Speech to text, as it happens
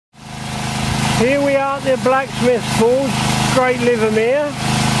Here we are at the blacksmith forge, Great Livermere.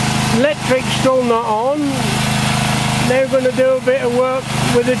 Electric's still not on. Now we're going to do a bit of work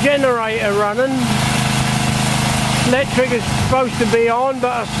with the generator running. Electric is supposed to be on,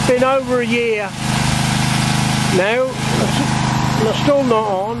 but it's been over a year now. It's still not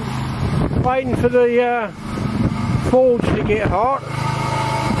on. Waiting for the forge to get hot.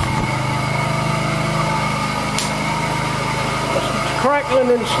 It's crackling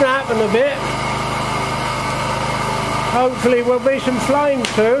and snapping a bit. Hopefully there'll be some flame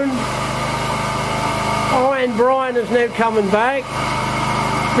soon. I and Brian is now coming back.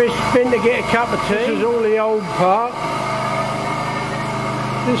 Chris has been to get a cup of tea. This is all the old part.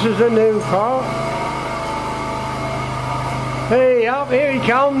 This is the new part. Hey, up here he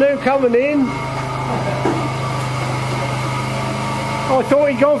comes, now coming in. I thought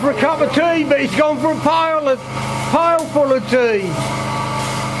he'd gone for a cup of tea, but he's gone for a pile full of tea.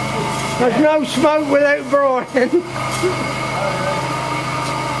 There's no smoke without Brian.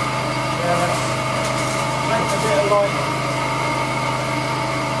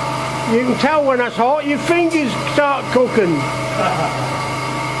 You can tell when it's hot, your fingers start cooking.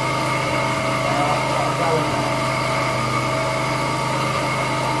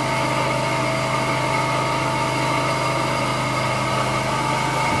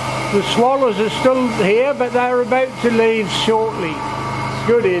 The swallows are still here, but they're about to leave shortly. It's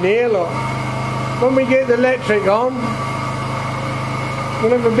good in here, look. When we get the electric on,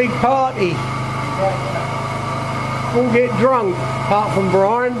 we'll have a big party. We'll get drunk, apart from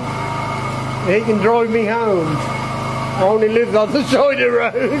Brian. He can drive me home. I only live on the side of the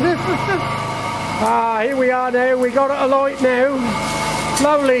road. Ah, here we are now. We got it alight now.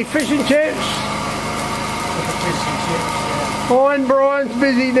 Lovely fish and chips. Fine, Brian's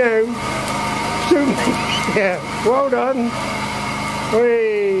busy now. Yeah, well done.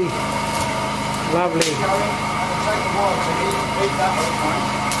 Whee. Lovely.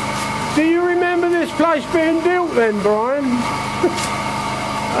 Do you remember this place being built then, Brian?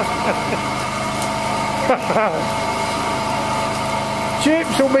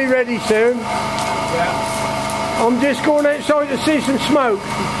 Chips will be ready soon. Yeah. I'm just going outside to see some smoke.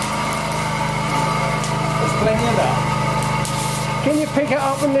 There's plenty of that. Can you pick it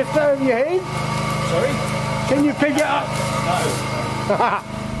up and lift it over your head? Sorry? Can you pick it up? No.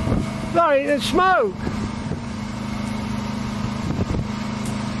 No, there's smoke.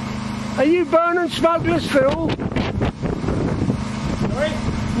 Are you burning smokeless fuel? Sorry?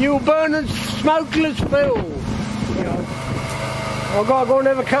 You're burning smokeless fuel. Yeah. I've got to go and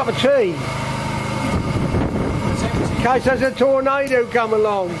have a cup of tea. In case there's a tornado come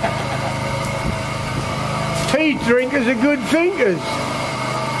along. Tea drinkers are good thinkers.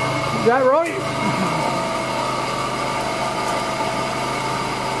 Is that right?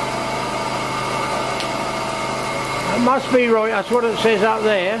 That must be right, that's what it says up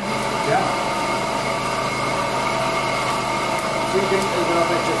there. Yeah. Tea drinkers are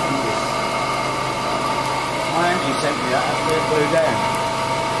better thinkers. My auntie sent me that after it blew down.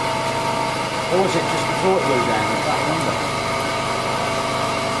 Or was it just before it blew down? I can't remember.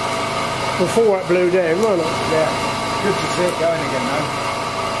 Before it blew down, wasn't it? Yeah. Good to see it going again though.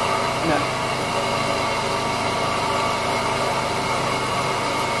 No.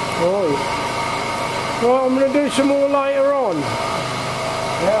 Right. Well, I'm going to do some more later on.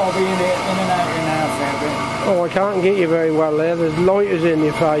 Yeah, I'll be in and out in now for a bit. Oh, I can't get you very well there. There's lighters in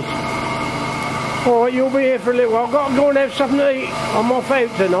your face. Alright, you'll be here for a little while. I've got to go and have something to eat. I'm off out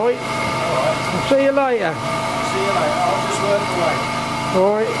tonight. Alright. I'll see you later. See you later. I'll just work away.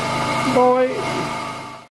 Alright. Bye.